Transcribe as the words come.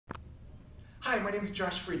Hi, my name is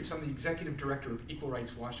Josh Friedis. I'm the Executive Director of Equal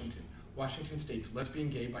Rights Washington, Washington State's lesbian,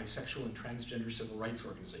 gay, bisexual, and transgender civil rights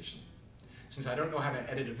organization. Since I don't know how to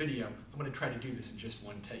edit a video, I'm going to try to do this in just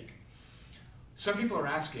one take. Some people are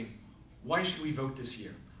asking, why should we vote this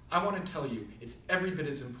year? I want to tell you, it's every bit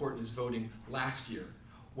as important as voting last year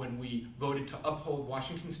when we voted to uphold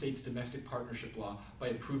Washington State's domestic partnership law by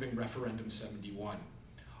approving Referendum 71.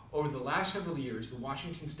 Over the last several years, the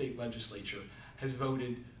Washington State Legislature has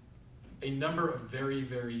voted a number of very,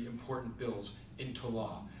 very important bills into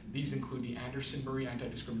law. These include the Anderson-Murray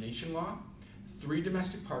Anti-Discrimination Law, 3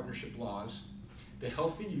 domestic partnership laws, the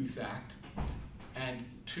Healthy Youth Act, and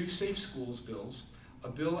 2 Safe Schools bills, a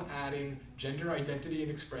bill adding gender identity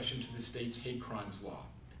and expression to the state's hate crimes law,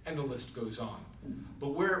 and the list goes on. But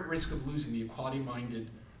we're at risk of losing the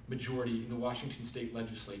equality-minded majority in the Washington State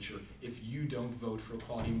Legislature if you don't vote for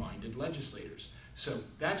equality-minded legislators. So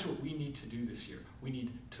that's what we need to do this year. We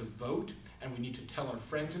need to vote, and we need to tell our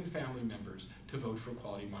friends and family members to vote for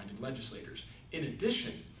equality-minded legislators. In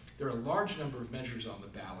addition, there are a large number of measures on the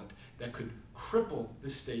ballot that could cripple the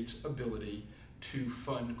state's ability to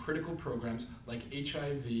fund critical programs like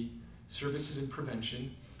HIV, services and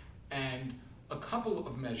prevention, and a couple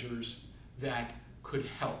of measures that could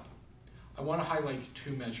help. I want to highlight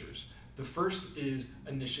 2 measures. The first is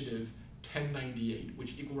Initiative 1098,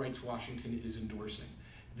 which Equal Rights Washington is endorsing.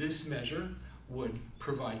 This measure would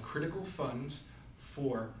provide critical funds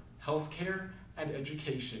for healthcare and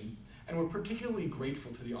education, and we're particularly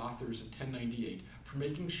grateful to the authors of 1098 for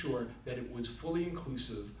making sure that it was fully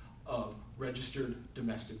inclusive of registered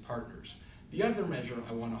domestic partners. The other measure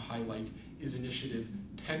I want to highlight is Initiative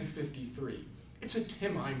 1053. It's a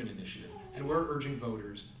Tim Eyman initiative, and we're urging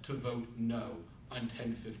voters to vote no on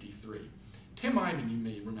 1053. Tim Eyman, you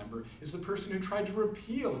may remember, is the person who tried to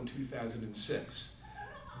repeal in 2006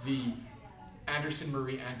 the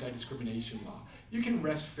Anderson-Murray Anti-Discrimination Law. You can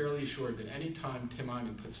rest fairly assured that any time Tim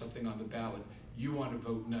Eyman puts something on the ballot, you want to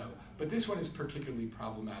vote no. But this one is particularly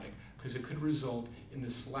problematic because it could result in the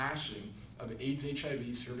slashing of AIDS,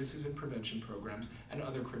 HIV, services and prevention programs, and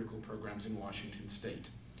other critical programs in Washington State.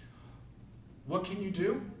 What can you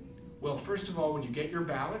do? Well, first of all, when you get your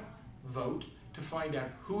ballot, vote. To find out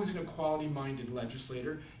who is an equality-minded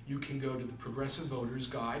legislator, you can go to the Progressive Voters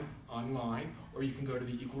Guide online, or you can go to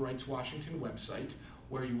the Equal Rights Washington website,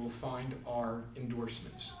 where you will find our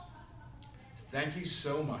endorsements. Thank you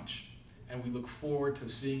so much, and we look forward to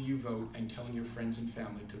seeing you vote and telling your friends and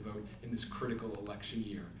family to vote in this critical election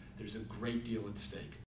year. There's a great deal at stake.